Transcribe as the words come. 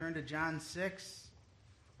turn to John 6.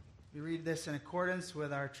 We read this in accordance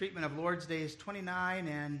with our treatment of Lord's Days 29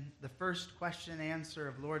 and the first question and answer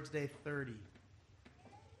of Lord's Day 30.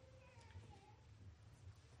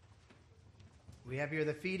 We have here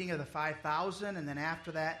the feeding of the 5,000, and then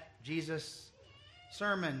after that, Jesus'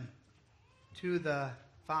 sermon to the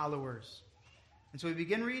followers. And so we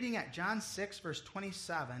begin reading at John 6, verse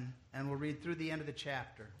 27, and we'll read through the end of the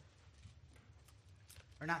chapter.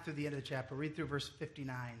 Or not through the end of the chapter, we'll read through verse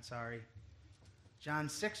 59, sorry. John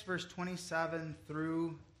 6, verse 27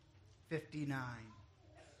 through 59.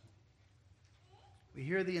 We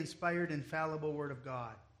hear the inspired, infallible word of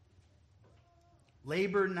God.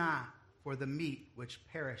 Labor not for the meat which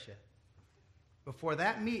perisheth, but for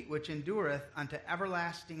that meat which endureth unto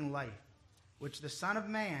everlasting life, which the Son of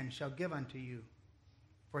Man shall give unto you.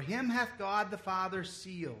 For him hath God the Father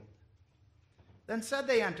sealed. Then said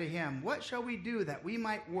they unto him, What shall we do that we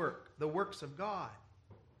might work the works of God?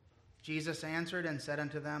 Jesus answered and said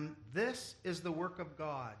unto them, This is the work of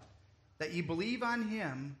God, that ye believe on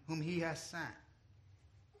him whom he hath sent.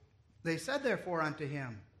 They said therefore unto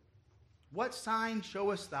him, What sign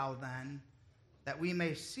showest thou then, that we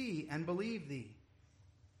may see and believe thee?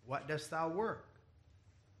 What dost thou work?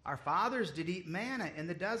 Our fathers did eat manna in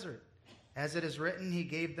the desert. As it is written, he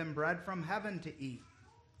gave them bread from heaven to eat.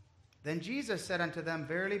 Then Jesus said unto them,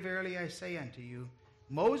 Verily, verily, I say unto you,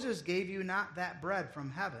 Moses gave you not that bread from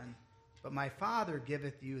heaven, but my Father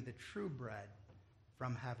giveth you the true bread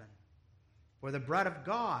from heaven. For the bread of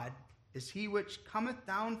God is he which cometh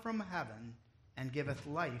down from heaven, and giveth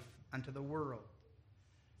life unto the world.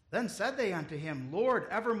 Then said they unto him, Lord,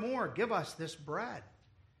 evermore give us this bread.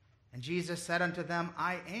 And Jesus said unto them,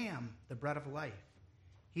 I am the bread of life.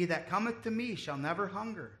 He that cometh to me shall never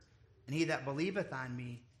hunger, and he that believeth on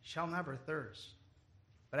me shall never thirst.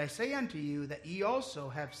 But I say unto you that ye also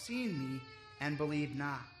have seen me, and believe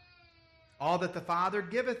not. All that the Father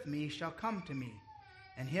giveth me shall come to me,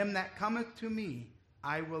 and him that cometh to me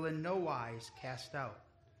I will in no wise cast out.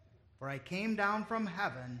 For I came down from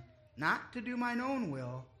heaven, not to do mine own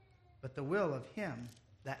will, but the will of him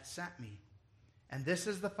that sent me. And this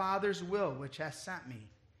is the Father's will which hath sent me,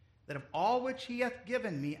 that of all which he hath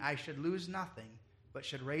given me I should lose nothing, but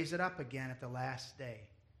should raise it up again at the last day.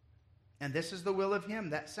 And this is the will of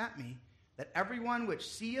him that sent me, that everyone which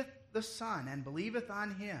seeth the Son and believeth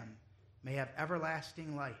on him may have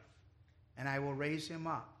everlasting life, and I will raise him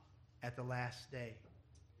up at the last day.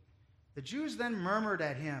 The Jews then murmured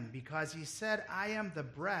at him, because he said, I am the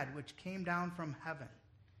bread which came down from heaven.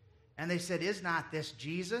 And they said, Is not this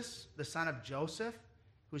Jesus, the son of Joseph,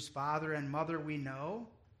 whose father and mother we know?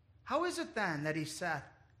 How is it then that he saith,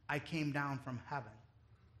 I came down from heaven?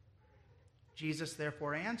 Jesus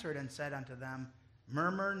therefore answered and said unto them,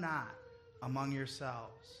 Murmur not among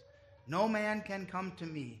yourselves. No man can come to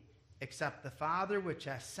me, except the Father which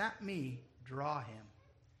hath sent me draw him,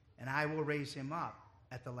 and I will raise him up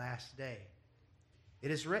at the last day.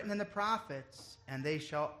 It is written in the prophets, and they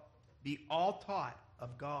shall be all taught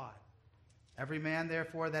of God. Every man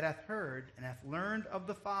therefore that hath heard and hath learned of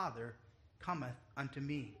the Father cometh unto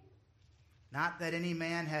me. Not that any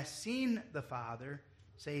man hath seen the Father,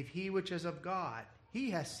 save he which is of God.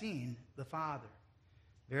 He hath seen the Father.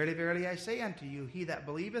 Verily, verily, I say unto you, he that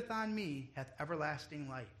believeth on me hath everlasting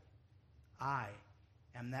life. I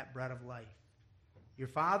am that bread of life. Your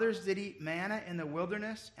fathers did eat manna in the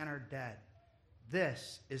wilderness and are dead.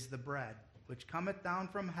 This is the bread which cometh down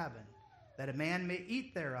from heaven, that a man may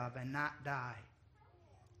eat thereof and not die.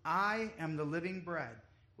 I am the living bread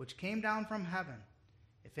which came down from heaven.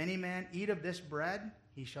 If any man eat of this bread,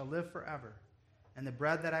 he shall live forever. And the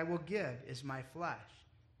bread that I will give is my flesh,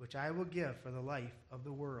 which I will give for the life of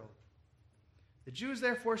the world. The Jews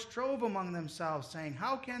therefore strove among themselves, saying,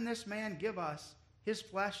 How can this man give us his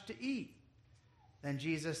flesh to eat? Then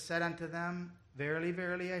Jesus said unto them, Verily,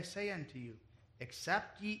 verily, I say unto you,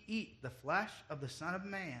 except ye eat the flesh of the Son of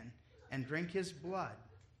Man, and drink his blood,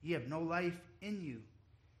 ye have no life in you.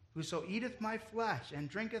 Whoso eateth my flesh and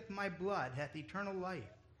drinketh my blood hath eternal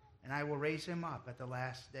life, and I will raise him up at the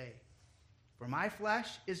last day. For my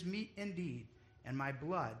flesh is meat indeed, and my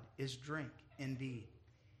blood is drink indeed.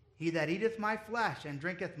 He that eateth my flesh and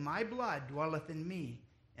drinketh my blood dwelleth in me,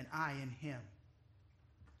 and I in him.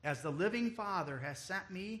 As the living Father hath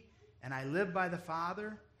sent me, and I live by the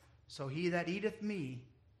Father, so he that eateth me,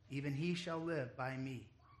 even he shall live by me.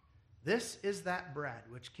 This is that bread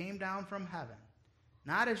which came down from heaven,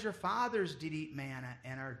 not as your fathers did eat manna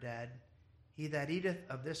and are dead. He that eateth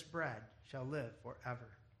of this bread shall live forever.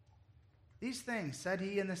 These things said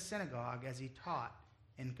he in the synagogue as he taught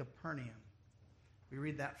in Capernaum. We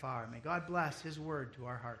read that far. May God bless his word to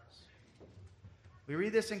our hearts. We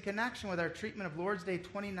read this in connection with our treatment of Lord's Day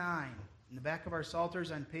 29. In the back of our Psalters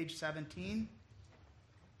on page 17,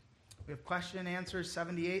 we have question and answers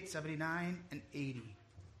 78, 79, and 80.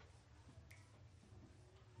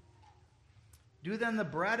 Do then the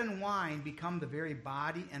bread and wine become the very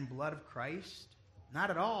body and blood of Christ? Not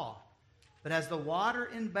at all. But as the water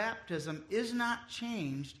in baptism is not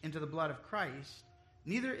changed into the blood of Christ,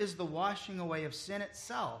 neither is the washing away of sin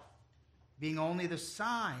itself, being only the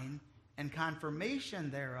sign and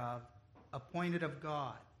confirmation thereof, appointed of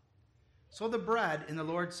God. So the bread in the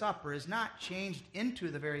Lord's Supper is not changed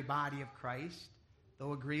into the very body of Christ,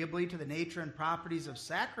 though agreeably to the nature and properties of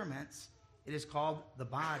sacraments, it is called the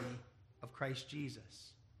body of Christ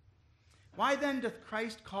Jesus. Why then doth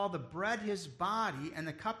Christ call the bread his body and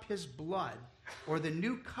the cup his blood, or the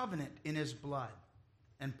new covenant in his blood,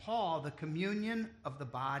 and Paul the communion of the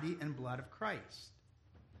body and blood of Christ?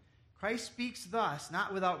 Christ speaks thus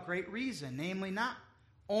not without great reason, namely not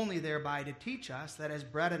only thereby to teach us that as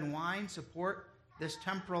bread and wine support this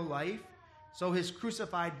temporal life, so his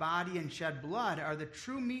crucified body and shed blood are the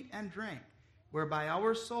true meat and drink, whereby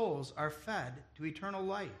our souls are fed to eternal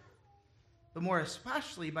life, but more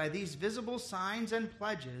especially by these visible signs and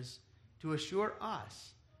pledges to assure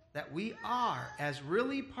us that we are as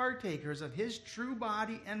really partakers of his true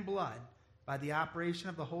body and blood by the operation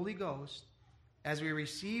of the Holy Ghost, as we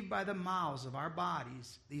receive by the mouths of our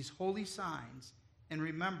bodies these holy signs in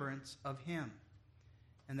remembrance of him,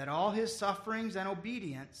 and that all his sufferings and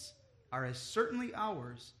obedience are as certainly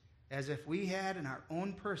ours as if we had in our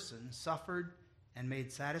own person suffered and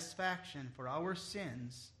made satisfaction for our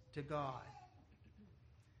sins to God.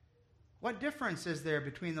 What difference is there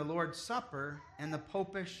between the Lord's Supper and the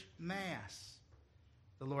Popish Mass?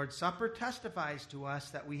 The Lord's Supper testifies to us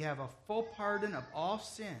that we have a full pardon of all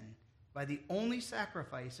sin by the only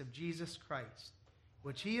sacrifice of Jesus Christ,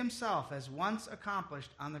 which he himself has once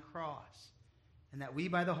accomplished on the cross, and that we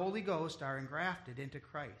by the Holy Ghost are engrafted into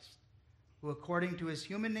Christ, who according to his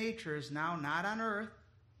human nature is now not on earth,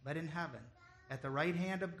 but in heaven, at the right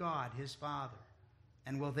hand of God his Father,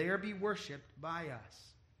 and will there be worshipped by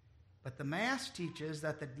us. But the Mass teaches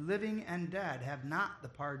that the living and dead have not the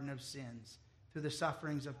pardon of sins through the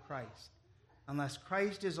sufferings of Christ, unless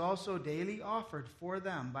Christ is also daily offered for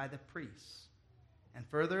them by the priests. And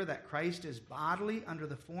further, that Christ is bodily under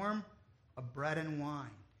the form of bread and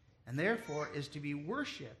wine, and therefore is to be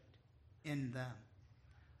worshipped in them.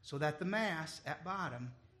 So that the Mass, at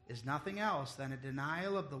bottom, is nothing else than a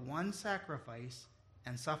denial of the one sacrifice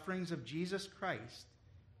and sufferings of Jesus Christ,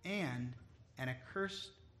 and an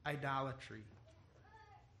accursed idolatry.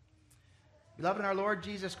 Beloved in our Lord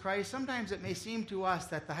Jesus Christ, sometimes it may seem to us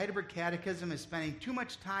that the Heidelberg Catechism is spending too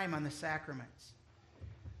much time on the sacraments.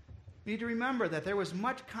 We need to remember that there was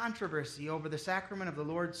much controversy over the sacrament of the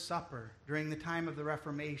Lord's Supper during the time of the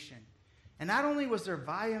Reformation. And not only was there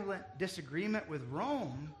violent disagreement with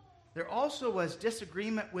Rome, there also was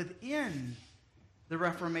disagreement within the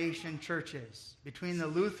Reformation churches, between the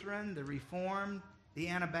Lutheran, the Reformed, the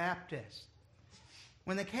Anabaptist.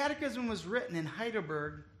 When the Catechism was written in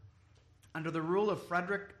Heidelberg under the rule of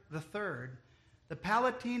Frederick III, the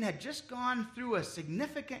Palatine had just gone through a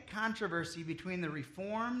significant controversy between the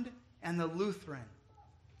Reformed and the Lutheran.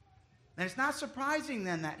 And it's not surprising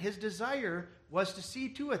then that his desire was to see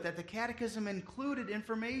to it that the Catechism included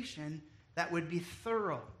information that would be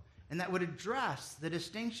thorough and that would address the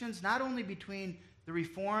distinctions not only between the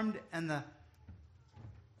Reformed and the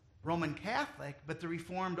Roman Catholic, but the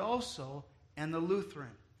Reformed also and the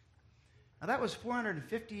Lutheran. Now that was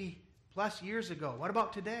 450 plus years ago. What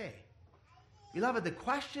about today? Beloved, the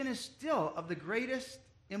question is still of the greatest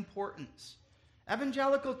importance.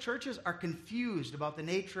 Evangelical churches are confused about the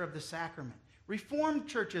nature of the sacrament. Reformed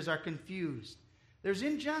churches are confused. There's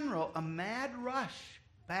in general a mad rush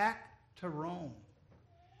back to Rome.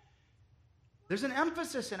 There's an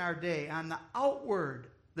emphasis in our day on the outward,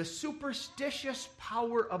 the superstitious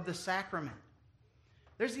power of the sacrament.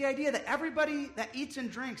 There's the idea that everybody that eats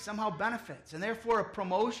and drinks somehow benefits, and therefore a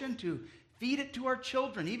promotion to feed it to our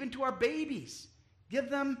children, even to our babies. Give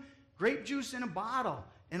them grape juice in a bottle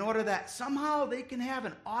in order that somehow they can have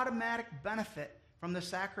an automatic benefit from the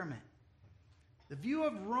sacrament. The view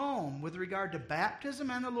of Rome with regard to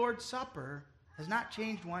baptism and the Lord's Supper has not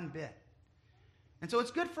changed one bit. And so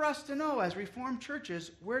it's good for us to know, as Reformed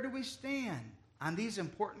churches, where do we stand on these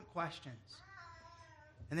important questions?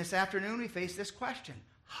 And this afternoon we face this question: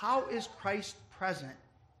 how is Christ present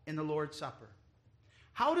in the Lord's Supper?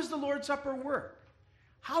 How does the Lord's Supper work?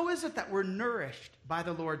 How is it that we're nourished by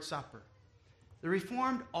the Lord's Supper? The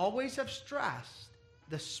Reformed always have stressed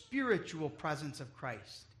the spiritual presence of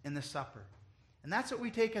Christ in the supper. And that's what we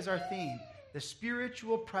take as our theme, the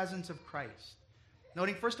spiritual presence of Christ.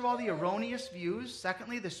 Noting, first of all, the erroneous views,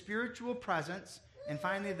 secondly, the spiritual presence, and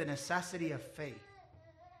finally, the necessity of faith.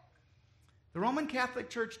 The Roman Catholic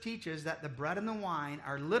Church teaches that the bread and the wine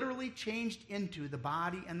are literally changed into the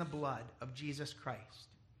body and the blood of Jesus Christ.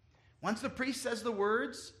 Once the priest says the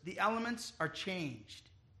words, the elements are changed,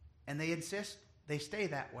 and they insist they stay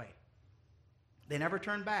that way. They never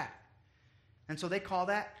turn back. And so they call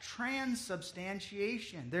that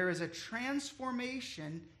transubstantiation. There is a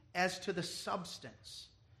transformation as to the substance.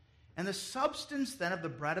 And the substance then of the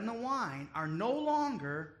bread and the wine are no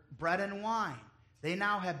longer bread and wine. They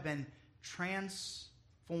now have been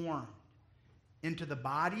transformed into the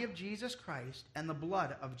body of Jesus Christ and the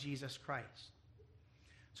blood of Jesus Christ.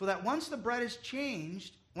 So that once the bread is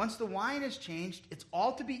changed, once the wine is changed, it's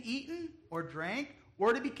all to be eaten or drank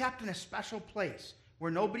or to be kept in a special place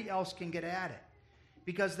where nobody else can get at it.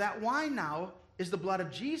 Because that wine now is the blood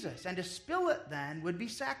of Jesus, and to spill it then would be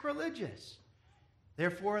sacrilegious.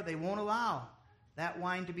 Therefore, they won't allow that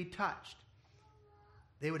wine to be touched.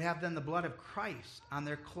 They would have then the blood of Christ on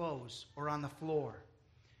their clothes or on the floor.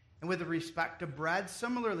 And with respect to bread,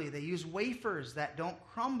 similarly, they use wafers that don't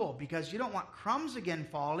crumble because you don't want crumbs again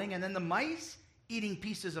falling and then the mice eating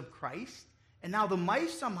pieces of Christ. And now the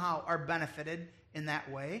mice somehow are benefited in that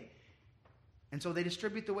way. And so they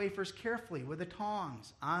distribute the wafers carefully with the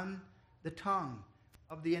tongs on the tongue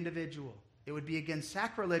of the individual. It would be again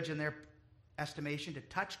sacrilege in their estimation to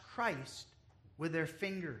touch Christ with their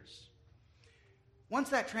fingers. Once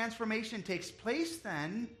that transformation takes place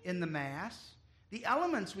then in the Mass, the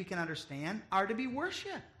elements, we can understand, are to be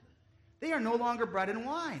worshipped. They are no longer bread and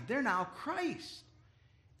wine. They're now Christ.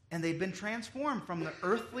 And they've been transformed from the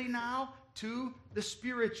earthly now to the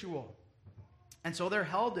spiritual. And so they're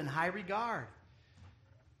held in high regard.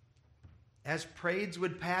 As parades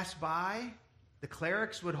would pass by, the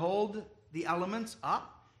clerics would hold the elements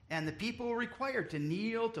up, and the people were required to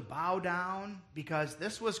kneel, to bow down, because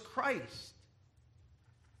this was Christ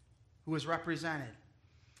who was represented.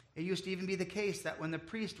 It used to even be the case that when the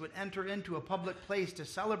priest would enter into a public place to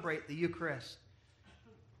celebrate the Eucharist,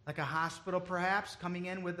 like a hospital perhaps, coming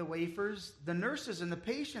in with the wafers, the nurses and the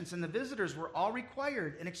patients and the visitors were all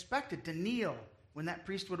required and expected to kneel when that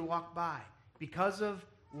priest would walk by because of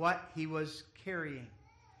what he was carrying.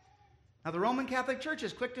 Now, the Roman Catholic Church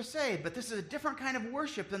is quick to say, but this is a different kind of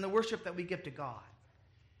worship than the worship that we give to God.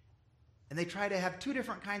 And they try to have two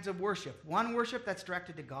different kinds of worship. One worship that's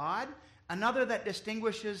directed to God, another that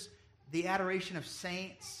distinguishes the adoration of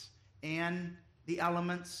saints and the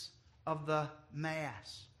elements of the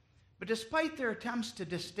Mass. But despite their attempts to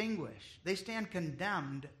distinguish, they stand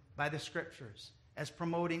condemned by the Scriptures as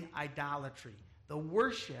promoting idolatry, the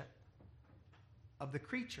worship of the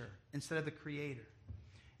creature instead of the Creator.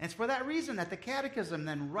 And it's for that reason that the Catechism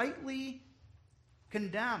then rightly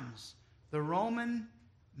condemns the Roman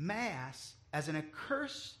Mass as an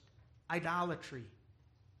accursed idolatry.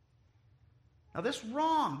 Now this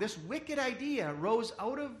wicked idea rose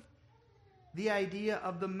out of the idea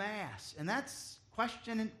of the Mass, and that's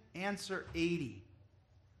question and answer 80.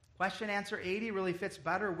 Question and answer 80 really fits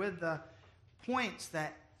better with the points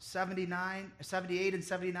that 78 and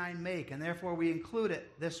 79 make, and therefore we include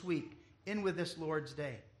it this week in with this Lord's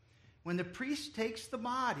Day. When the priest takes the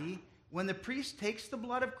body, when the priest takes the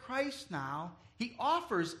blood of Christ now, he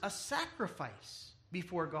offers a sacrifice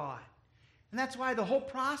before God. And that's why the whole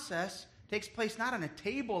process takes place not on a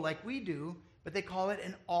table like we do, but they call it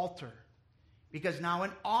an altar, because now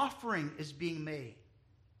an offering is being made.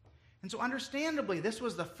 And so understandably, this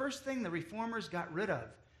was the first thing the Reformers got rid of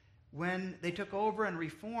when they took over and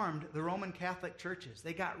reformed the Roman Catholic churches.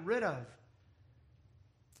 They got rid of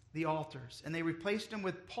the altars, and they replaced them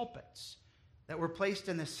with pulpits that were placed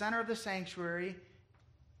in the center of the sanctuary,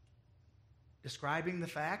 describing the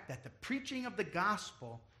fact that the preaching of the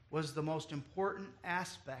gospel was the most important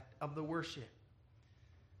aspect of the worship.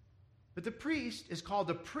 But the priest is called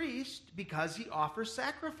a priest because he offers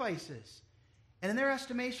sacrifices. And in their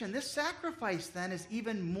estimation, this sacrifice then is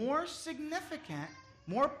even more significant,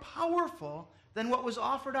 more powerful than what was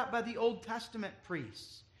offered up by the Old Testament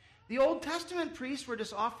priests. The Old Testament priests were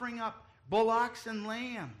just offering up bullocks and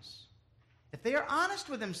lambs. If they are honest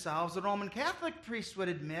with themselves, the Roman Catholic priests would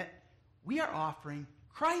admit, we are offering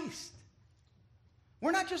Christ.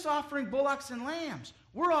 We're not just offering bullocks and lambs.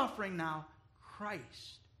 We're offering now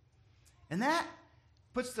Christ. And that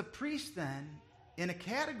puts the priest then in a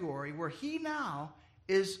category where he now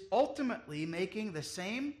is ultimately making the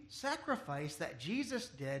same sacrifice that Jesus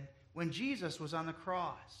did when Jesus was on the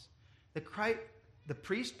cross. The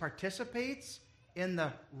priest participates in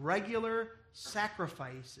the regular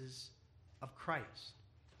sacrifices of Christ.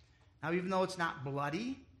 Now, even though it's not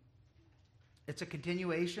bloody, it's a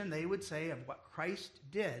continuation, they would say, of what Christ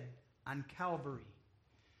did on Calvary.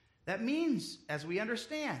 That means, as we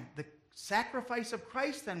understand, the sacrifice of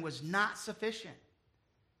Christ then was not sufficient.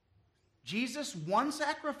 Jesus' one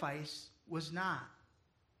sacrifice was not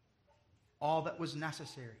all that was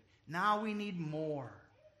necessary. Now we need more.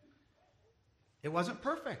 It wasn't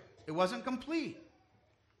perfect. It wasn't complete.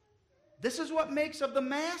 This is what makes of the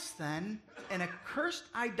Mass, then, an accursed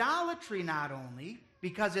idolatry, not only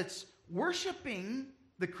because it's worshiping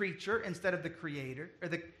the creature instead of the Creator, or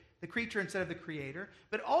the creature instead of the Creator,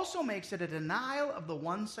 but also makes it a denial of the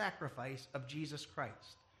one sacrifice of Jesus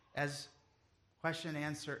Christ, as question and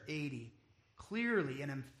answer 80 clearly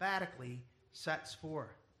and emphatically sets forth.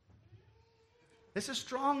 This is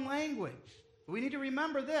strong language. We need to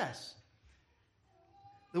remember this.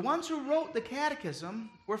 The ones who wrote the Catechism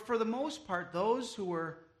were, for the most part, those who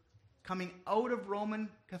were coming out of Roman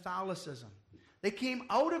Catholicism. They came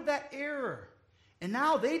out of that error. And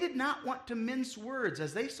now they did not want to mince words,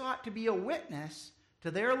 as they sought to be a witness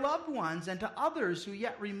to their loved ones and to others who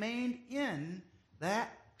yet remained in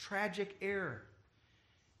that tragic error.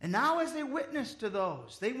 And now as they witnessed to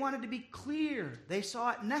those, they wanted to be clear. They saw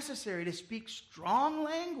it necessary to speak strong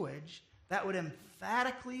language that would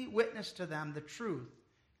emphatically witness to them the truth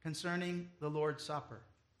concerning the Lord's Supper.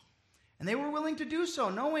 And they were willing to do so,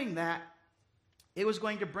 knowing that it was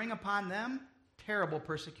going to bring upon them terrible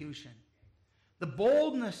persecution. The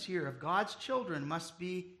boldness here of God's children must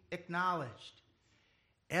be acknowledged.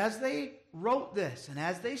 As they wrote this, and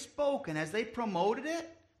as they spoke, and as they promoted it,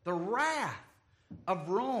 the wrath of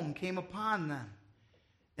Rome came upon them.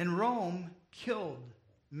 And Rome killed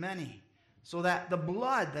many. So that the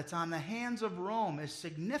blood that's on the hands of Rome is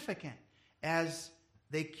significant as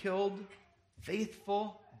they killed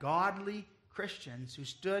faithful, godly Christians who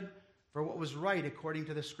stood for what was right according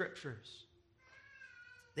to the Scriptures.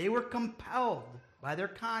 They were compelled by their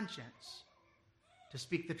conscience to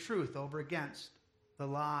speak the truth over against the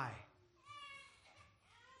lie.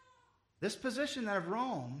 This position of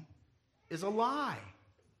Rome is a lie.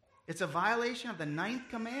 It's a violation of the 9th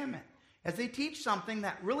commandment, as they teach something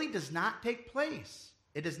that really does not take place.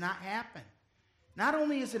 It does not happen. Not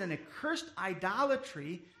only is it an accursed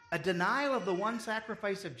idolatry, a denial of the one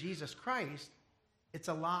sacrifice of Jesus Christ, it's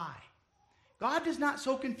a lie. God does not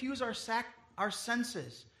so confuse our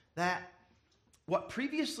senses that what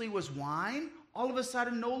previously was wine all of a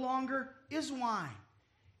sudden no longer is wine.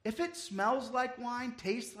 If it smells like wine,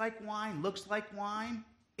 tastes like wine, looks like wine,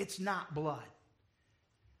 it's not blood.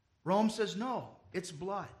 Rome says no, it's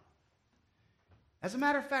blood. As a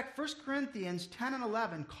matter of fact, 1 Corinthians 10 and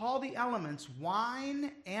 11 call the elements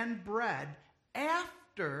wine and bread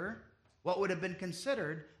after what would have been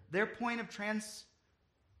considered their point of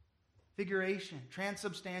transfiguration,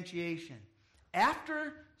 transubstantiation.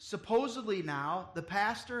 After, supposedly now, the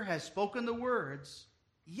pastor has spoken the words,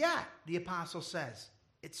 yet, the apostle says,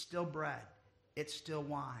 it's still bread, it's still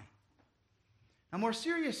wine. Now, more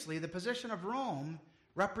seriously, the position of Rome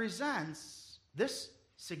represents this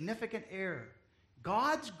significant error.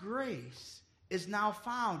 God's grace is now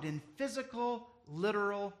found in physical,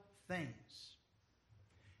 literal things.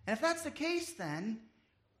 And if that's the case, then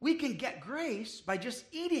we can get grace by just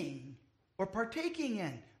eating or partaking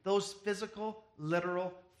in those physical,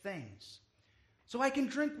 literal things. So I can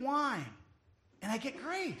drink wine, and I get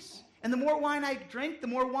grace. And the more wine I drink, the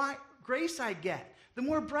more grace I get. The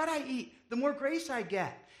more bread I eat, the more grace I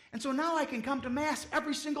get. And so now I can come to Mass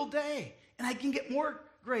every single day, and I can get more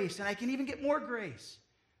grace, and I can even get more grace.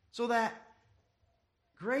 So that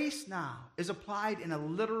grace now is applied in a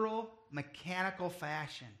literal, mechanical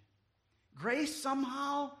fashion. Grace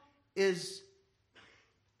somehow is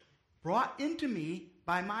brought into me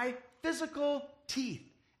by my physical teeth,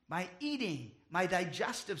 my eating, my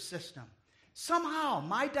digestive system. Somehow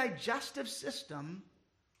my digestive system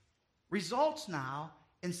results now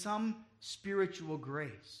in some spiritual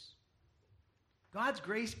grace. God's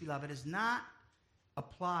grace, beloved, is not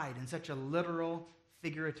applied in such a literal,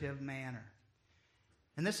 figurative manner.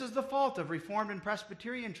 And this is the fault of Reformed and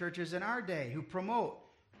Presbyterian churches in our day who promote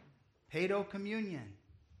paedo communion,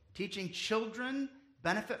 teaching children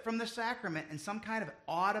benefit from the sacrament in some kind of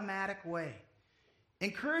automatic way,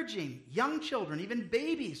 encouraging young children, even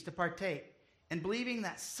babies, to partake, and believing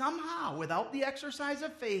that somehow, without the exercise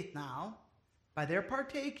of faith now, by their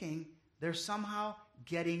partaking, they're somehow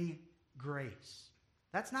getting grace.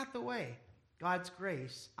 That's not the way God's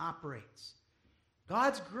grace operates.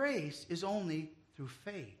 God's grace is only through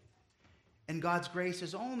faith, and God's grace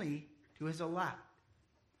is only to his elect.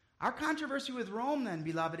 Our controversy with Rome, then,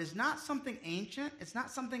 beloved, is not something ancient. It's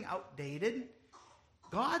not something outdated.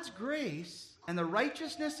 God's grace and the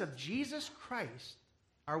righteousness of Jesus Christ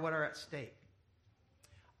are what are at stake.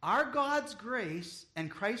 Are God's grace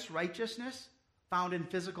and Christ's righteousness found in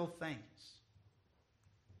physical things?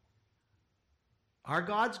 Are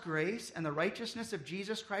God's grace and the righteousness of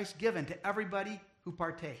Jesus Christ given to everybody who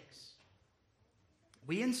partakes?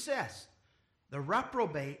 We insist the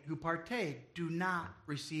reprobate who partake do not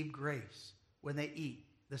receive grace when they eat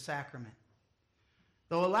the sacrament.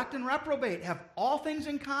 Though elect and reprobate have all things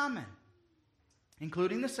in common,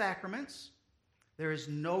 including the sacraments, there is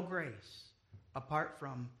no grace apart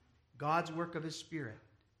from God's work of his Spirit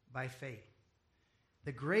by faith.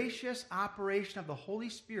 The gracious operation of the Holy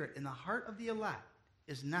Spirit in the heart of the elect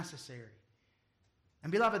is necessary.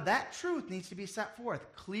 And beloved, that truth needs to be set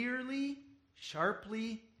forth clearly,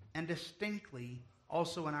 sharply, and distinctly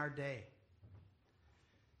also in our day.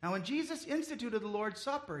 Now, when Jesus instituted the Lord's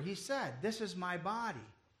Supper, he said, "This is my body.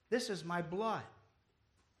 This is my blood."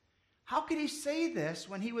 How could he say this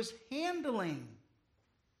when he was handling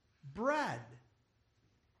bread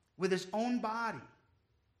with his own body?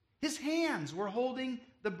 His hands were holding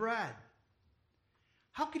the bread.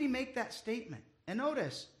 How could he make that statement? And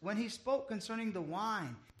notice, when he spoke concerning the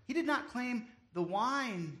wine, he did not claim the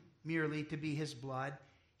wine merely to be his blood.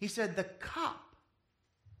 He said, "The cup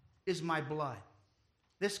is my blood.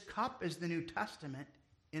 This cup is the New Testament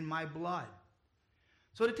in my blood."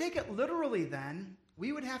 So to take it literally then,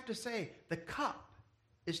 we would have to say the cup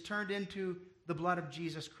is turned into the blood of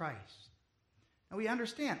Jesus Christ. Now we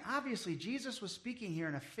understand, obviously, Jesus was speaking here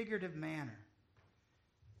in a figurative manner.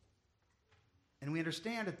 And we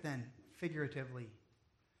understand it then figuratively.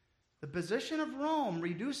 The position of Rome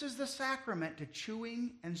reduces the sacrament to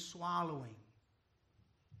chewing and swallowing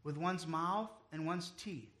with one's mouth and one's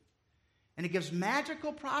teeth. And it gives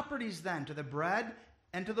magical properties then to the bread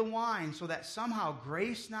and to the wine, so that somehow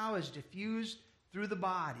grace now is diffused through the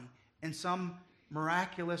body in some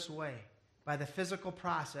miraculous way by the physical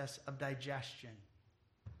process of digestion.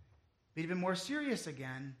 But even more serious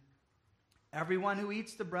again, everyone who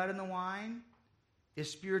eats the bread and the wine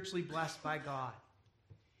is spiritually blessed by God.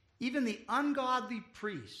 Even the ungodly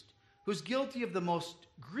priest, who's guilty of the most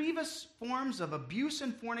grievous forms of abuse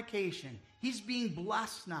and fornication, he's being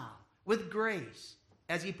blessed now with grace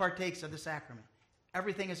as he partakes of the sacrament.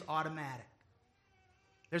 Everything is automatic.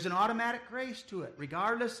 There's an automatic grace to it,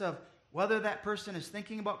 regardless of whether that person is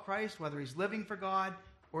thinking about Christ, whether he's living for God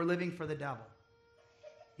or living for the devil.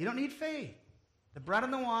 You don't need faith. The bread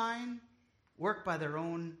and the wine work by their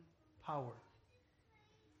own power.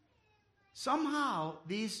 Somehow,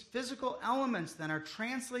 these physical elements then are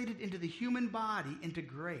translated into the human body, into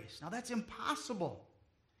grace. Now, that's impossible.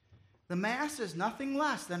 The Mass is nothing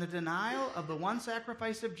less than a denial of the one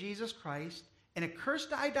sacrifice of Jesus Christ, an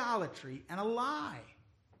accursed idolatry, and a lie.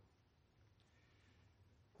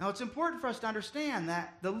 Now, it's important for us to understand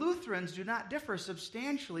that the Lutherans do not differ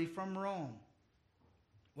substantially from Rome.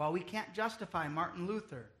 While we can't justify Martin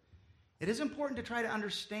Luther, it is important to try to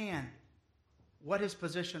understand what his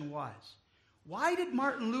position was. Why did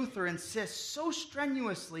Martin Luther insist so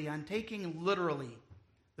strenuously on taking literally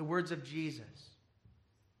the words of Jesus?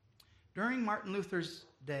 During Martin Luther's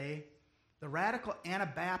day, the radical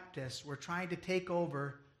Anabaptists were trying to take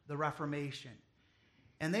over the Reformation.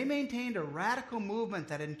 And they maintained a radical movement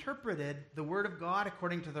that interpreted the Word of God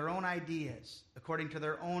according to their own ideas, according to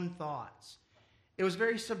their own thoughts. It was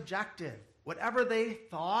very subjective. Whatever they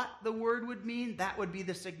thought the Word would mean, that would be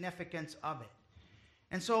the significance of it.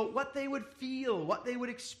 And so what they would feel, what they would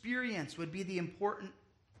experience would be the important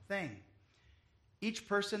thing. Each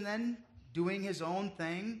person then doing his own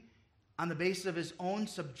thing on the basis of his own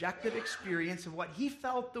subjective experience of what he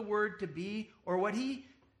felt the word to be or what he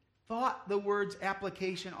thought the word's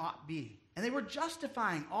application ought be. And they were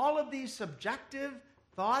justifying all of these subjective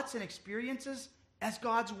thoughts and experiences as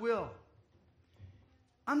God's will.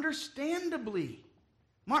 Understandably,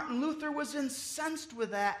 Martin Luther was incensed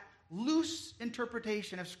with that loose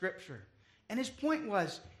interpretation of Scripture. And his point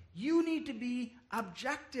was, you need to be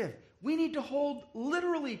objective. We need to hold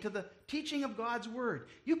literally to the teaching of God's Word.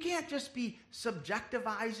 You can't just be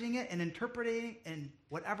subjectivizing it and interpreting it in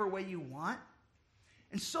whatever way you want.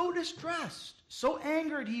 And so distressed, so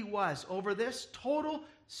angered he was over this total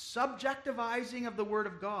subjectivizing of the Word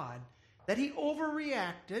of God that he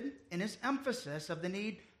overreacted in his emphasis of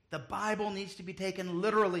the Bible needs to be taken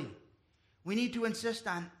literally. We need to insist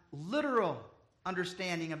on literal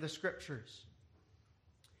understanding of the Scriptures.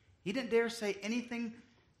 He didn't dare say anything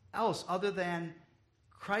else other than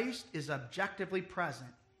Christ is objectively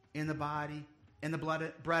present in the body, in the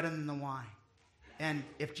bread and in the wine. And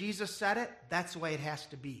if Jesus said it, that's the way it has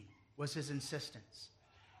to be, was his insistence.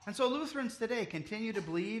 And so Lutherans today continue to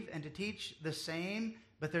believe and to teach the same,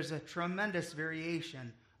 but there's a tremendous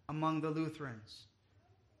variation among the Lutherans.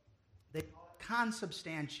 They call it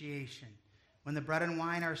consubstantiation. When the bread and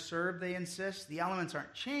wine are served, they insist, the elements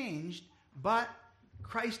aren't changed, but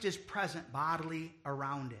Christ is present bodily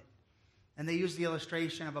around it. And they use the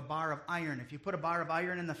illustration of a bar of iron. If you put a bar of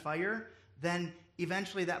iron in the fire, then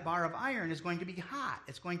eventually that bar of iron is going to be hot.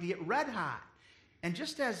 It's going to get red hot. And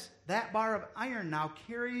just as that bar of iron now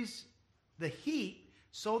carries the heat,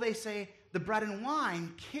 so they say the bread and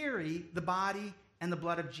wine carry the body and the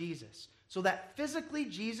blood of Jesus. So that physically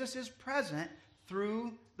Jesus is present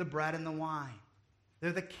through the bread and the wine.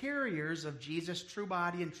 They're the carriers of Jesus' true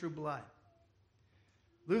body and true blood.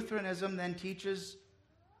 Lutheranism then teaches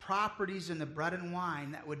properties in the bread and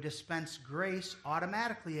wine that would dispense grace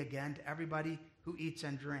automatically again to everybody who eats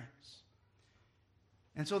and drinks.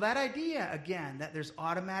 And so that idea, again, that there's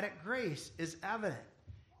automatic grace is evident.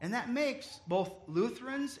 And that makes both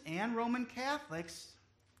Lutherans and Roman Catholics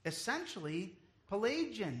essentially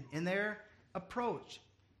Pelagian in their approach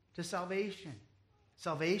to salvation.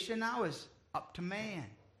 Salvation now is up to man.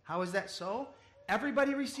 How is that so?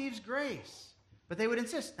 Everybody receives grace. But they would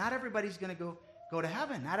insist, not everybody's going to go to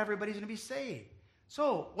heaven. Not everybody's going to be saved.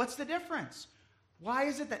 So, what's the difference? Why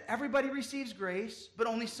is it that everybody receives grace, but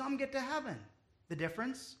only some get to heaven? The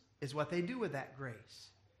difference is what they do with that grace.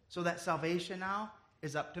 So that salvation now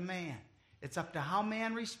is up to man. It's up to how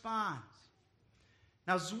man responds.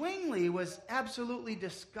 Now, Zwingli was absolutely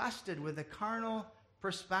disgusted with the carnal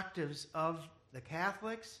perspectives of the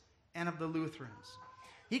Catholics and of the Lutherans.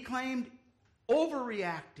 He claimed,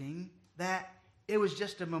 overreacting, that it was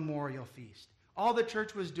just a memorial feast. All the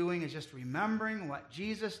church was doing is just remembering what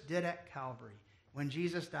Jesus did at Calvary when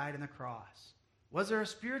Jesus died on the cross. Was there a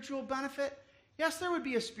spiritual benefit? Yes, there would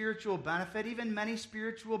be a spiritual benefit, even many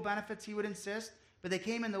spiritual benefits, he would insist, but they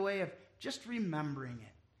came in the way of just remembering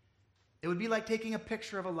it. It would be like taking a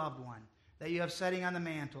picture of a loved one that you have sitting on the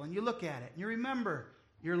mantle, and you look at it, and you remember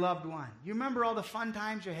your loved one. You remember all the fun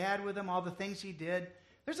times you had with him, all the things he did.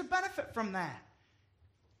 There's a benefit from that.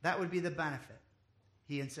 That would be the benefit,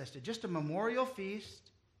 he insisted. Just a memorial feast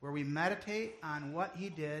where we meditate on what he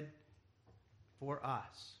did for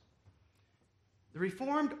us. The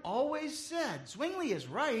Reformed always said, Zwingli is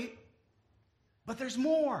right, but there's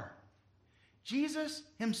more. Jesus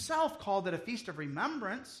himself called it a feast of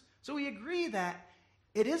remembrance, so we agree that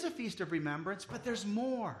it is a feast of remembrance, but there's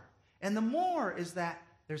more. And the more is that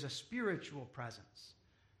there's a spiritual presence.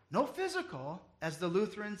 No physical, as the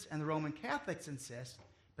Lutherans and the Roman Catholics insist,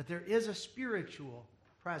 but there is a spiritual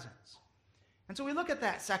presence. And so we look at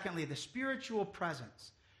that, secondly, the spiritual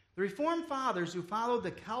presence. The Reformed fathers who followed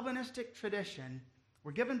the Calvinistic tradition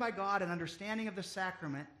were given by God an understanding of the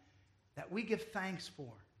sacrament that we give thanks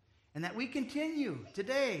for and that we continue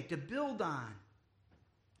today to build on.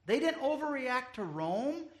 They didn't overreact to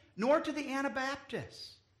Rome nor to the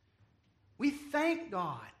Anabaptists. We thank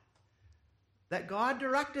God that God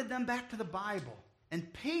directed them back to the Bible,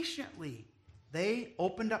 and patiently they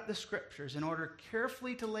opened up the Scriptures in order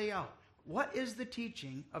carefully to lay out what is the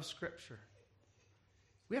teaching of Scripture.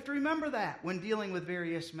 We have to remember that when dealing with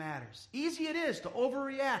various matters. Easy it is to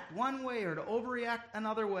overreact one way or to overreact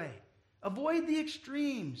another way. Avoid the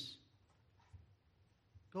extremes.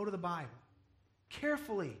 Go to the Bible.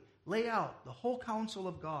 Carefully lay out the whole counsel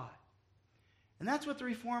of God. And that's what the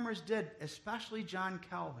Reformers did, especially John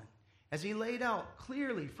Calvin, as he laid out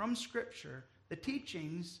clearly from Scripture the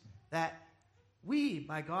teachings that we,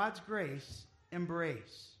 by God's grace,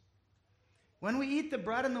 embrace. When we eat the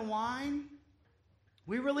bread and the wine,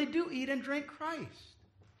 we really do eat and drink Christ.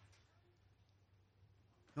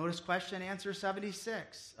 Notice question and answer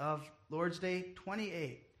 76 of Lord's Day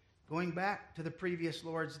 28, going back to the previous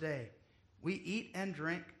Lord's Day. We eat and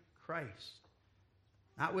drink Christ.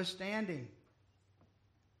 Notwithstanding,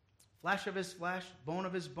 flesh of his flesh, bone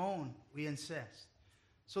of his bone, we insist.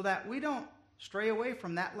 So that we don't stray away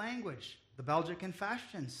from that language. The Belgic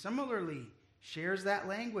Confession similarly shares that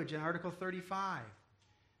language in Article 35.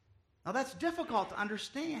 Now that's difficult to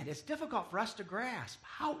understand. It's difficult for us to grasp.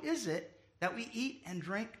 How is it that we eat and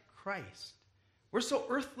drink Christ? We're so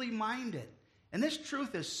earthly minded. And this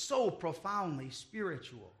truth is so profoundly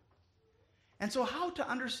spiritual. And so how to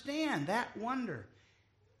understand that wonder?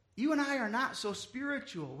 You and I are not so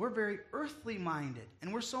spiritual. We're very earthly minded.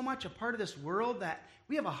 And we're so much a part of this world that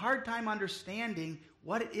we have a hard time understanding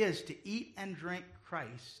what it is to eat and drink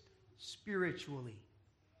Christ spiritually.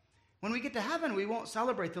 When we get to heaven, we won't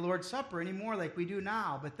celebrate the Lord's Supper anymore like we do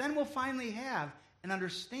now, but then we'll finally have an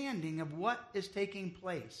understanding of what is taking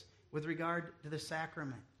place with regard to the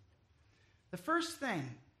sacrament. The first thing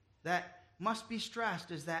that must be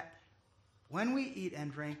stressed is that when we eat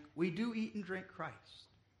and drink, we do eat and drink Christ.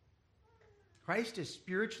 Christ is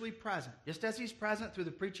spiritually present, just as he's present through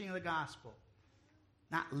the preaching of the gospel.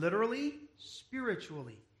 Not literally,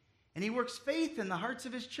 spiritually. And he works faith in the hearts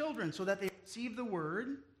of his children so that they receive the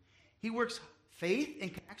word. He works faith in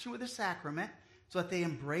connection with the sacrament so that they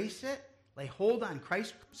embrace it, lay hold on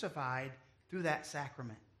Christ crucified through that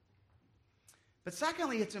sacrament. But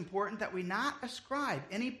secondly, it's important that we not ascribe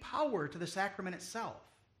any power to the sacrament itself.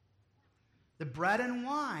 The bread and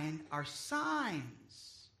wine are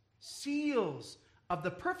signs, seals of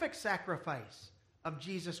the perfect sacrifice of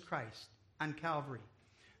Jesus Christ on Calvary.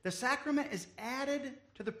 The sacrament is added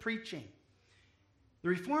to the preaching. The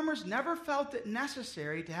Reformers never felt it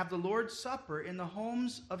necessary to have the Lord's Supper in the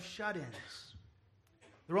homes of shut-ins.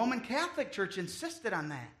 The Roman Catholic Church insisted on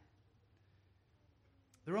that.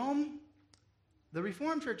 The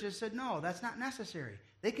Reformed churches said, no, that's not necessary.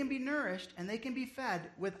 They can be nourished and they can be fed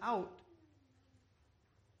without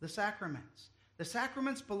the sacraments. The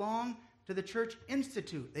sacraments belong to the Church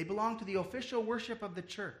Institute. They belong to the official worship of the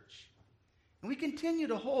church. And we continue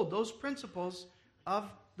to hold those principles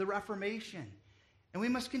of the Reformation. And we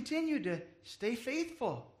must continue to stay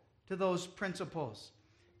faithful to those principles.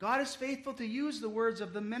 God is faithful to use the words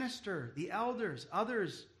of the minister, the elders,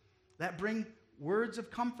 others that bring words of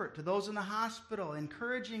comfort to those in the hospital,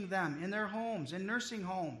 encouraging them in their homes, in nursing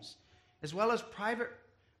homes, as well as private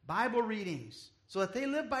Bible readings, so that they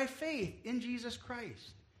live by faith in Jesus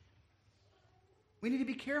Christ. We need to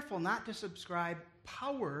be careful not to subscribe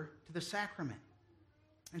power to the sacrament.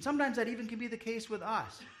 And sometimes that even can be the case with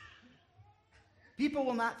us. People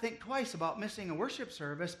will not think twice about missing a worship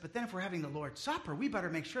service, but then if we're having the Lord's Supper, we better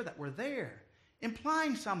make sure that we're there,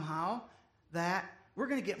 implying somehow that we're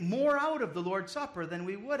going to get more out of the Lord's Supper than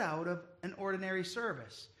we would out of an ordinary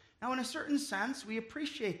service. Now, in a certain sense, we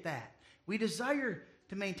appreciate that. We desire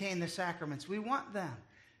to maintain the sacraments. We want them.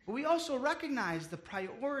 But we also recognize the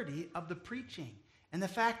priority of the preaching and the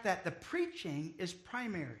fact that the preaching is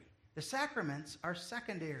primary. The sacraments are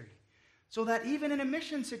secondary. So that even in a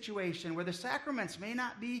mission situation where the sacraments may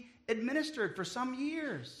not be administered for some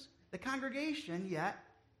years, the congregation yet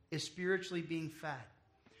is spiritually being fed.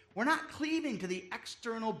 We're not cleaving to the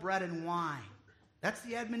external bread and wine. That's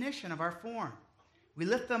the admonition of our form. We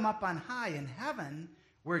lift them up on high in heaven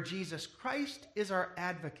where Jesus Christ is our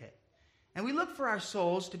advocate. And we look for our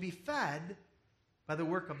souls to be fed by the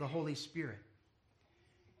work of the Holy Spirit.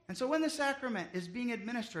 And so when the sacrament is being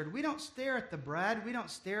administered, we don't stare at the bread. We don't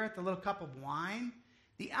stare at the little cup of wine.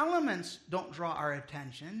 The elements don't draw our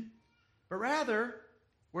attention, but rather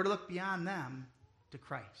we're to look beyond them to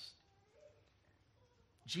Christ.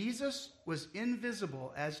 Jesus was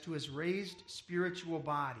invisible as to his raised spiritual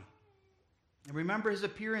body. And remember his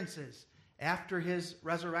appearances after his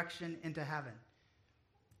resurrection into heaven,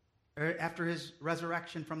 or after his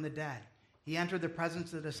resurrection from the dead. He entered the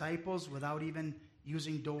presence of the disciples without even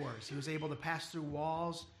using doors. He was able to pass through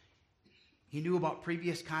walls. He knew about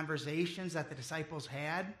previous conversations that the disciples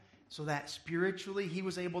had, so that spiritually he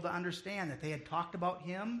was able to understand that they had talked about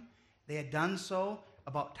him. They had done so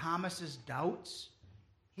about Thomas's doubts.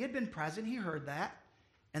 He had been present. He heard that.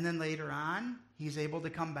 And then later on, he's able to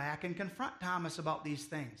come back and confront Thomas about these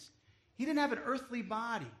things. He didn't have an earthly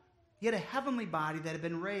body. He had a heavenly body that had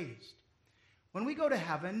been raised. When we go to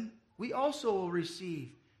heaven, we also will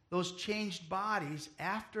receive those changed bodies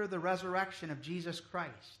after the resurrection of Jesus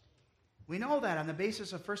Christ. We know that on the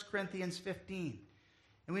basis of 1 Corinthians 15.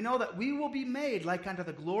 And we know that we will be made like unto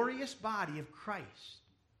the glorious body of Christ.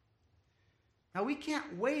 Now, we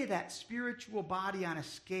can't weigh that spiritual body on a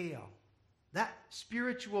scale. That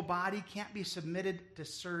spiritual body can't be submitted to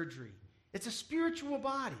surgery. It's a spiritual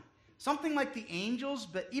body, something like the angels,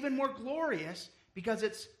 but even more glorious because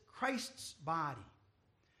it's Christ's body.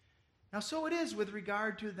 Now, so it is with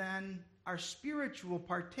regard to then our spiritual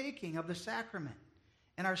partaking of the sacrament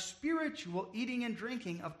and our spiritual eating and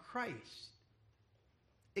drinking of Christ.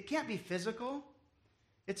 It can't be physical.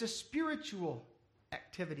 It's a spiritual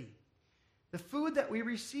activity. The food that we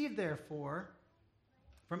receive, therefore,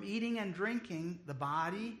 from eating and drinking the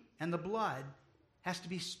body and the blood has to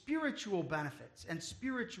be spiritual benefits and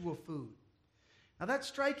spiritual food. Now that's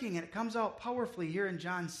striking, and it comes out powerfully here in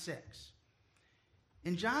John 6.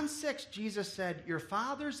 In John 6, Jesus said, "Your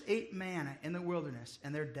fathers ate manna in the wilderness,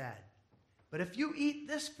 and they're dead. But if you eat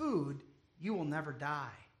this food, you will never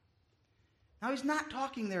die." Now he's not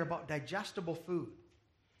talking there about digestible food.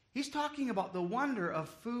 He's talking about the wonder of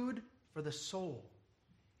food for the soul.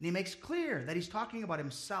 And he makes clear that he's talking about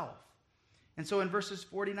himself. And so in verses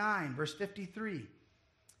 49, verse 53,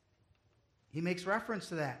 he makes reference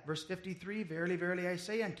to that. Verse 53, verily, verily, I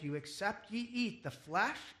say unto you, except ye eat the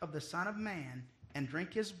flesh of the Son of Man and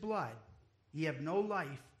drink his blood, ye have no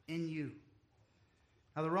life in you.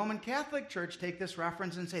 Now, the Roman Catholic Church take this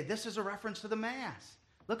reference and say, this is a reference to the Mass.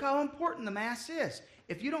 Look how important the Mass is.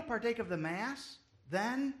 If you don't partake of the Mass,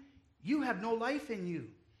 then you have no life in you.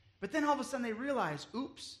 But then all of a sudden they realize,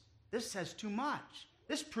 oops, this says too much.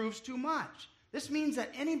 This proves too much. This means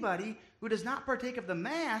that anybody who does not partake of the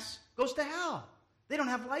Mass goes to hell. They don't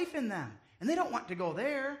have life in them, and they don't want to go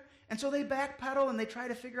there. And so they backpedal and they try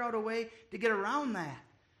to figure out a way to get around that.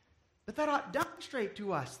 But that ought to demonstrate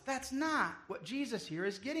to us that's not what Jesus here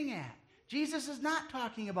is getting at. Jesus is not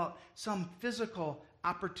talking about some physical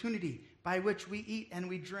opportunity by which we eat and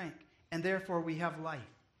we drink, and therefore we have life.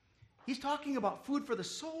 He's talking about food for the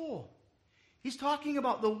soul. He's talking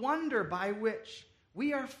about the wonder by which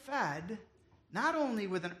we are fed not only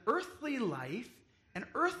with an earthly life and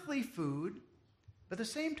earthly food, but at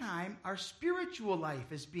the same time, our spiritual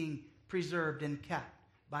life is being preserved and kept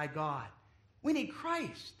by God. We need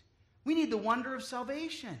Christ. We need the wonder of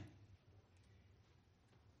salvation.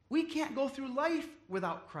 We can't go through life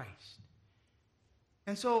without Christ.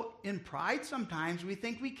 And so in pride sometimes we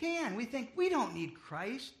think we can. We think we don't need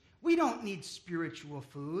Christ. We don't need spiritual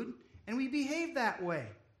food. And we behave that way.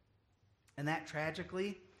 And that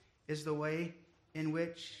tragically is the way in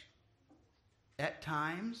which at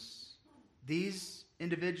times these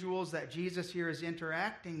individuals that Jesus here is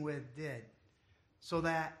interacting with did. So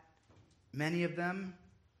that many of them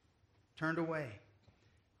turned away.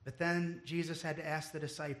 But then Jesus had to ask the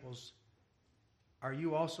disciples, are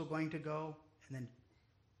you also going to go? And then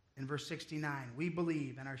in verse 69, we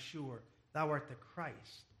believe and are sure thou art the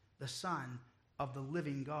Christ, the Son of the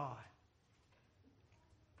living God.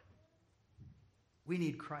 We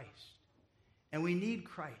need Christ. And we need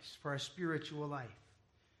Christ for our spiritual life.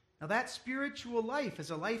 Now that spiritual life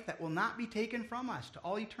is a life that will not be taken from us to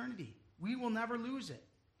all eternity. We will never lose it.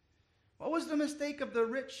 What was the mistake of the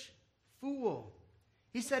rich fool?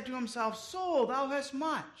 He said to himself, soul, thou hast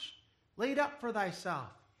much laid up for thyself.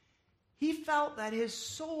 He felt that his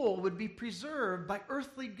soul would be preserved by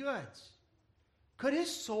earthly goods. Could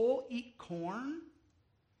his soul eat corn?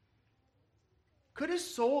 Could his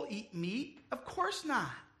soul eat meat? Of course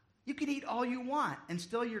not. You can eat all you want, and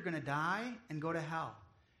still you're going to die and go to hell.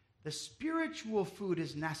 The spiritual food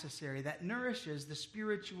is necessary that nourishes the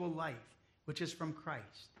spiritual life, which is from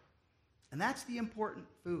Christ. And that's the important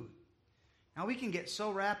food. Now, we can get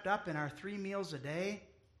so wrapped up in our 3 meals a day,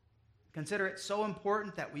 consider it so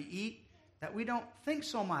important that we eat, that we don't think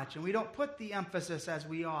so much, and we don't put the emphasis as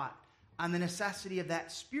we ought on the necessity of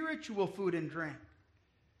that spiritual food and drink.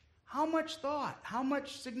 How much thought, how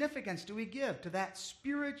much significance do we give to that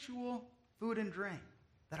spiritual food and drink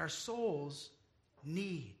that our souls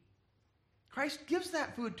need? Christ gives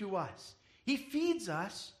that food to us. He feeds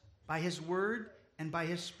us by his word and by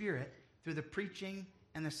his Spirit through the preaching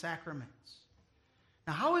and the sacraments.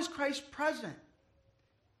 Now, how is Christ present?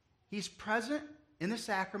 He's present in the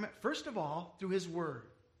sacrament, first of all, through his word.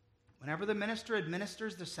 Whenever the minister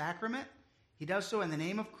administers the sacrament, he does so in the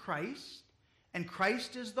name of Christ, and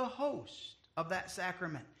Christ is the host of that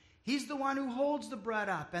sacrament. He's the one who holds the bread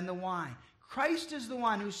up and the wine. Christ is the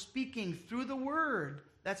one who's speaking through the word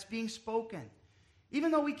that's being spoken. Even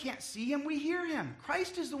though we can't see him, we hear him.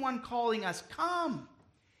 Christ is the one calling us, come.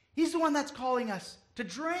 He's the one that's calling us to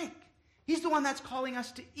drink. He's the one that's calling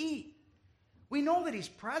us to eat. We know that he's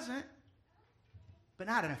present, but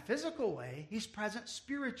not in a physical way. He's present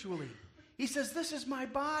spiritually. He says, this is my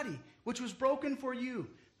body, which was broken for you.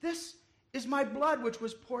 This is my blood, which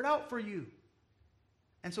was poured out for you.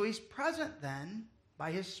 And so he's present then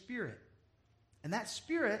by his Spirit. And that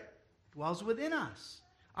Spirit dwells within us.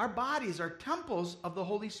 Our bodies are temples of the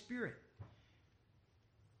Holy Spirit.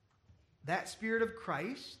 That Spirit of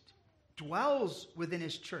Christ dwells within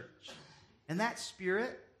his church. And that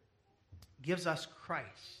Spirit gives us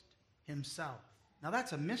Christ himself. Now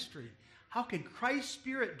that's a mystery. How can Christ's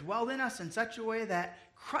Spirit dwell in us in such a way that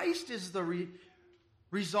Christ is the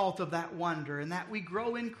result of that wonder and that we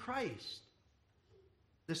grow in Christ?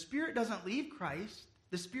 The Spirit doesn't leave Christ.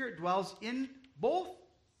 The Spirit dwells in both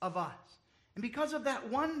of us. And because of that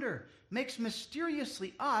wonder, makes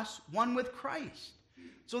mysteriously us one with Christ.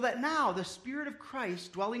 So that now the Spirit of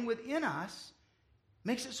Christ dwelling within us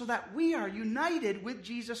makes it so that we are united with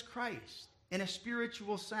Jesus Christ in a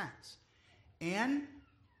spiritual sense. And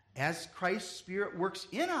as Christ's Spirit works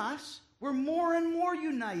in us, we're more and more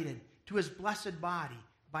united to his blessed body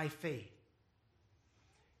by faith.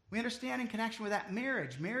 We understand in connection with that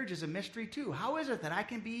marriage. Marriage is a mystery too. How is it that I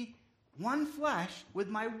can be one flesh with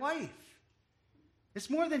my wife? It's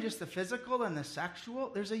more than just the physical and the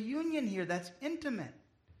sexual. There's a union here that's intimate.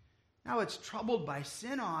 Now, it's troubled by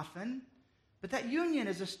sin often, but that union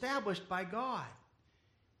is established by God.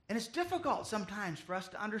 And it's difficult sometimes for us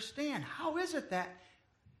to understand. How is it that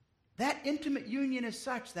that intimate union is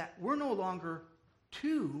such that we're no longer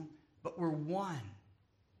two, but we're one?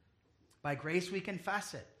 By grace we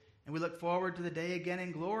confess it, and we look forward to the day again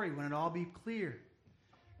in glory when it all be clear.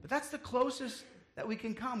 But that's the closest that we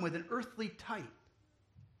can come with an earthly type.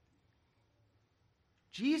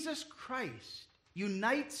 Jesus Christ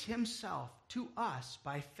unites himself to us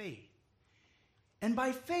by faith. And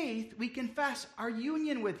by faith, we confess our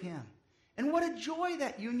union with him. And what a joy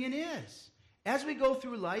that union is. As we go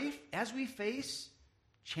through life, as we face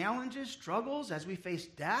challenges, struggles, as we face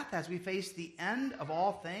death, as we face the end of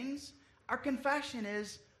all things, our confession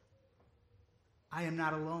is, I am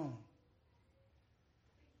not alone.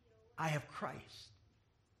 I have Christ.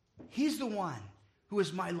 He's the one who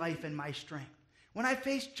is my life and my strength. When I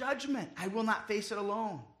face judgment, I will not face it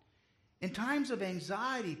alone. In times of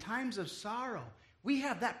anxiety, times of sorrow, we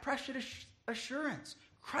have that precious assurance.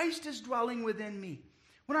 Christ is dwelling within me.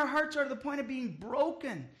 When our hearts are to the point of being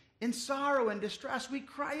broken in sorrow and distress, we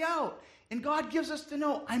cry out, and God gives us to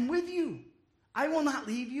know, I'm with you. I will not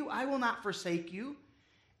leave you. I will not forsake you.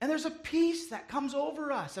 And there's a peace that comes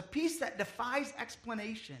over us, a peace that defies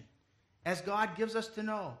explanation, as God gives us to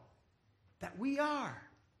know that we are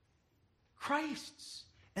Christ's,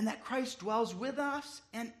 and that Christ dwells with us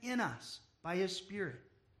and in us by his Spirit.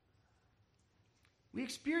 We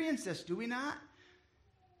experience this, do we not?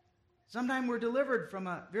 Sometimes we're delivered from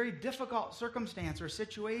a very difficult circumstance or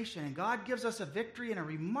situation, and God gives us a victory in a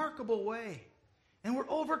remarkable way. And we're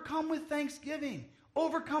overcome with thanksgiving,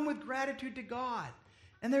 overcome with gratitude to God.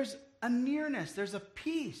 And there's a nearness, there's a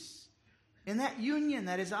peace in that union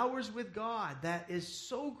that is ours with God that is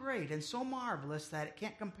so great and so marvelous that it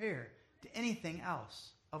can't compare to anything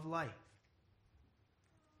else of life.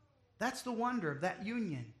 That's the wonder of that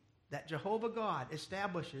union that Jehovah God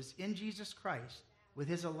establishes in Jesus Christ with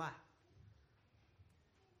his elect.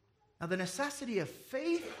 Now, the necessity of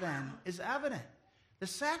faith, then, is evident. The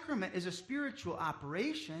sacrament is a spiritual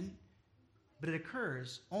operation, but it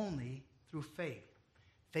occurs only through faith.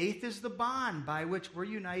 Faith is the bond by which we're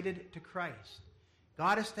united to Christ.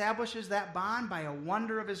 God establishes that bond by a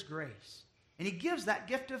wonder of his grace. And he gives that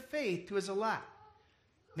gift of faith to his elect,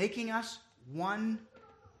 making us one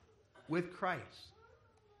with Christ.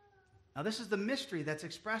 Now, this is the mystery that's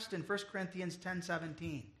expressed in 1 Corinthians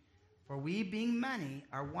 10:17. For we, being many,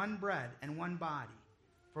 are one bread and one body.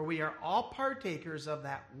 For we are all partakers of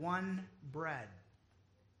that one bread.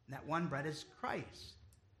 And that one bread is Christ.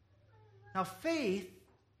 Now, faith,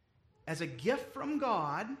 as a gift from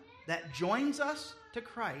God that joins us to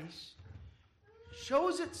Christ,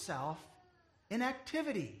 shows itself in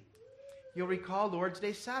activity. You'll recall Lord's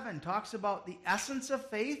Day 7 talks about the essence of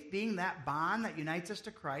faith being that bond that unites us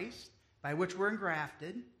to Christ, by which we're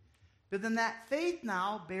engrafted. But then that faith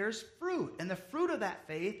now bears fruit, and the fruit of that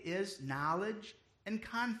faith is knowledge and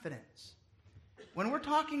confidence. When we're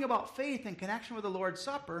talking about faith in connection with the Lord's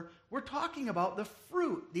Supper, we're talking about the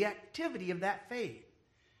fruit, the activity of that faith.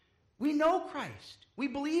 We know Christ. We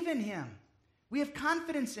believe in him. We have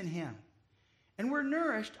confidence in him. And we're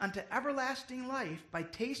nourished unto everlasting life by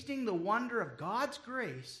tasting the wonder of God's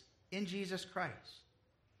grace in Jesus Christ.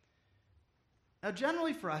 Now,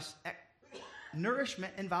 generally for us,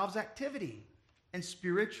 nourishment involves activity. And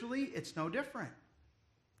spiritually, it's no different.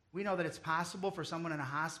 We know that it's possible for someone in a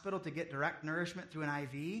hospital to get direct nourishment through an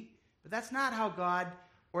IV, but that's not how God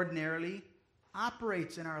ordinarily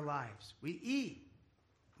operates in our lives. We eat.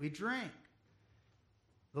 We drink.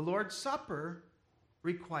 The Lord's Supper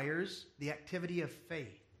requires the activity of faith.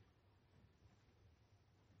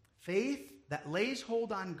 Faith that lays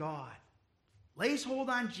hold on God, lays hold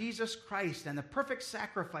on Jesus Christ and the perfect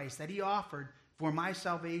sacrifice that he offered for my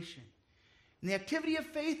salvation. And the activity of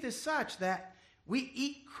faith is such that we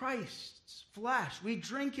eat Christ's flesh, we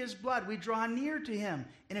drink his blood, we draw near to him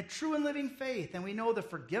in a true and living faith, and we know the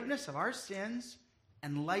forgiveness of our sins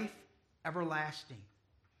and life everlasting.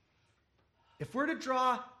 If we're to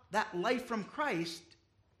draw that life from Christ,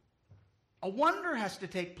 a wonder has to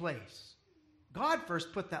take place. God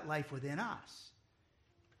first put that life within us.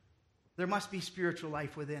 There must be spiritual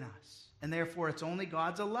life within us. And therefore, it's only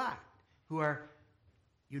God's elect who are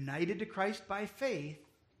united to Christ by faith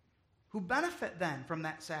who benefit then from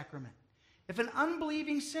that sacrament. If an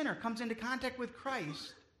unbelieving sinner comes into contact with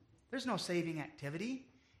Christ, there's no saving activity.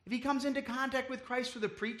 If he comes into contact with Christ through the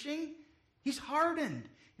preaching, he's hardened.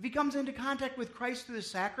 If he comes into contact with Christ through the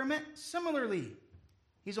sacrament, similarly,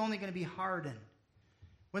 he's only going to be hardened.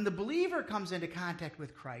 When the believer comes into contact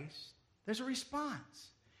with Christ, there's a response.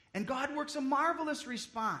 And God works a marvelous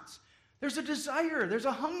response. There's a desire, there's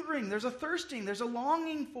a hungering, there's a thirsting, there's a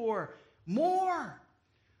longing for more.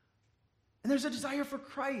 And there's a desire for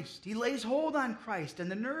Christ. He lays hold on Christ and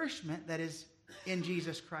the nourishment that is in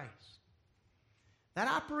Jesus Christ. That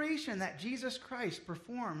operation that Jesus Christ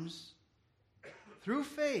performs through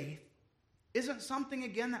faith isn't something,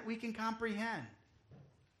 again, that we can comprehend.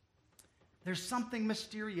 There's something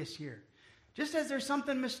mysterious here. Just as there's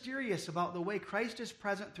something mysterious about the way Christ is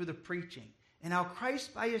present through the preaching and how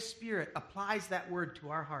Christ by his Spirit applies that word to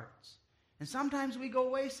our hearts. And sometimes we go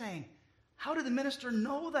away saying, how did the minister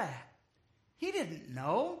know that? He didn't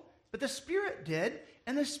know, but the Spirit did,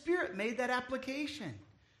 and the Spirit made that application.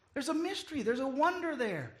 There's a mystery, there's a wonder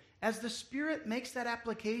there as the Spirit makes that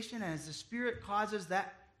application and as the Spirit causes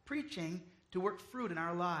that preaching to work fruit in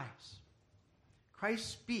our lives.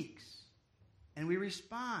 Christ speaks, and we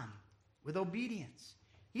respond with obedience.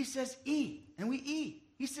 He says, eat, and we eat.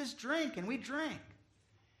 He says, drink, and we drink.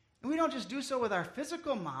 And we don't just do so with our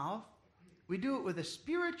physical mouth. We do it with a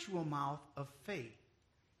spiritual mouth of faith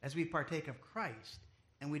as we partake of Christ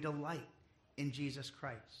and we delight in Jesus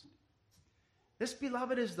Christ. This,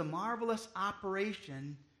 beloved, is the marvelous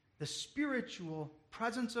operation, the spiritual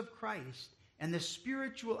presence of Christ, and the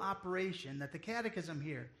spiritual operation that the Catechism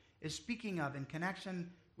here is speaking of in connection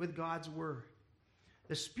with God's Word.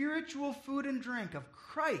 The spiritual food and drink of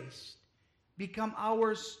Christ become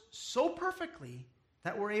ours so perfectly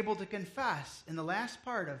that we're able to confess in the last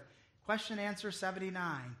part of question answer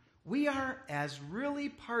 79, we are as really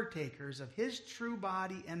partakers of his true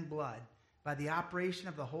body and blood by the operation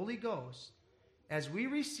of the Holy Ghost as we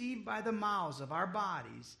receive by the mouths of our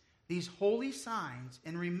bodies these holy signs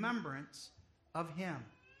in remembrance of him,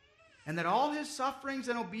 and that all his sufferings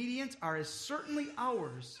and obedience are as certainly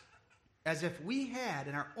ours as if we had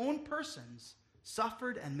in our own persons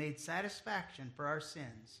suffered and made satisfaction for our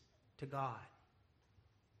sins to God.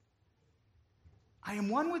 I am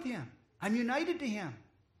one with him. I'm united to him.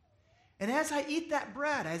 And as I eat that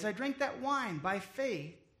bread, as I drink that wine by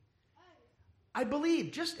faith, I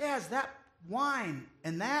believe just as that wine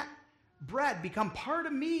and that bread become part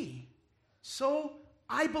of me, so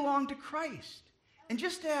I belong to Christ. And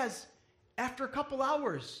just as after a couple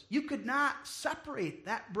hours, you could not separate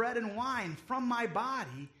that bread and wine from my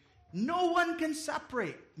body, no one can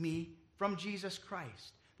separate me from Jesus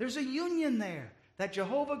Christ. There's a union there that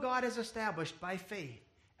Jehovah God has established by faith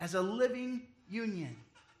as a living union.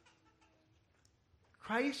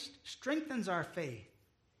 Christ strengthens our faith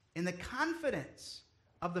in the confidence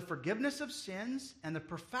of the forgiveness of sins and the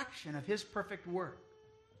perfection of his perfect work.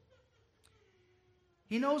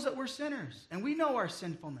 He knows that we're sinners, and we know our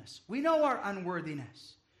sinfulness. We know our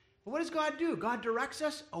unworthiness. But what does God do? God directs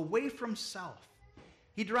us away from self.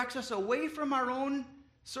 He directs us away from our own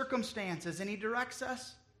circumstances, and he directs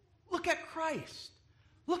us, look at Christ.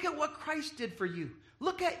 Look at what Christ did for you.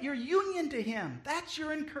 Look at your union to him. That's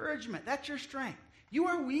your encouragement. That's your strength. You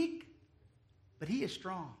are weak, but he is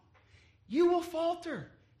strong. You will falter.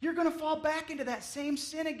 You're going to fall back into that same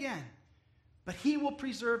sin again. But he will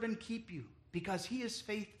preserve and keep you because he is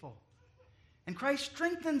faithful. And Christ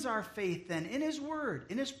strengthens our faith then in his word,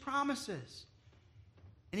 in his promises.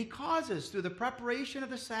 And he causes, through the preparation of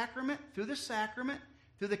the sacrament, through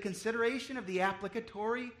the consideration of the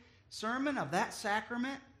applicatory sermon of that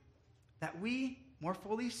sacrament, that we more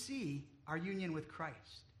fully see our union with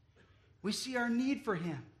Christ. We see our need for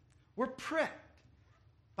him. We're pricked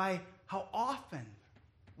by how often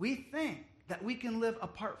we think that we can live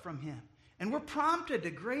apart from him. And we're prompted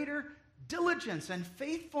to greater diligence and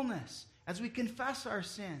faithfulness as we confess our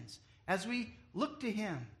sins, as we look to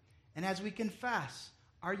him, and as we confess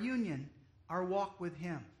our union, our walk with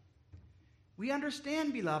him. We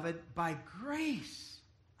understand, beloved, by grace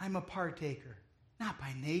I'm a partaker, not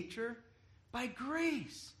by nature, by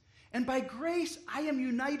grace. And by grace I am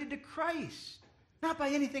united to Christ, not by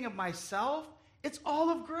anything of myself. It's all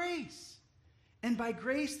of grace. And by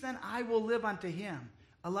grace then I will live unto him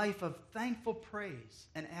a life of thankful praise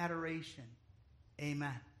and adoration.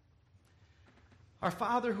 Amen. Our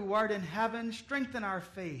Father who art in heaven, strengthen our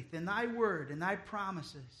faith in thy word and thy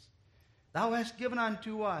promises. Thou hast given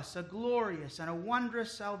unto us a glorious and a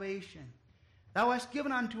wondrous salvation. Thou hast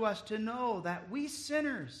given unto us to know that we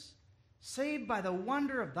sinners, saved by the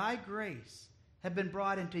wonder of thy grace, have been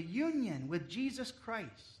brought into union with Jesus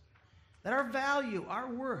Christ. That our value, our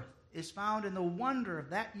worth, is found in the wonder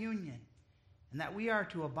of that union, and that we are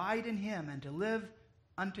to abide in him and to live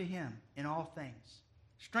unto him in all things.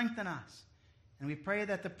 Strengthen us, and we pray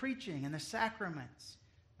that the preaching and the sacraments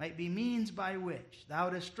might be means by which thou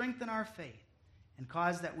dost strengthen our faith and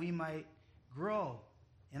cause that we might grow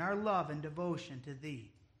in our love and devotion to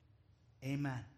thee. Amen.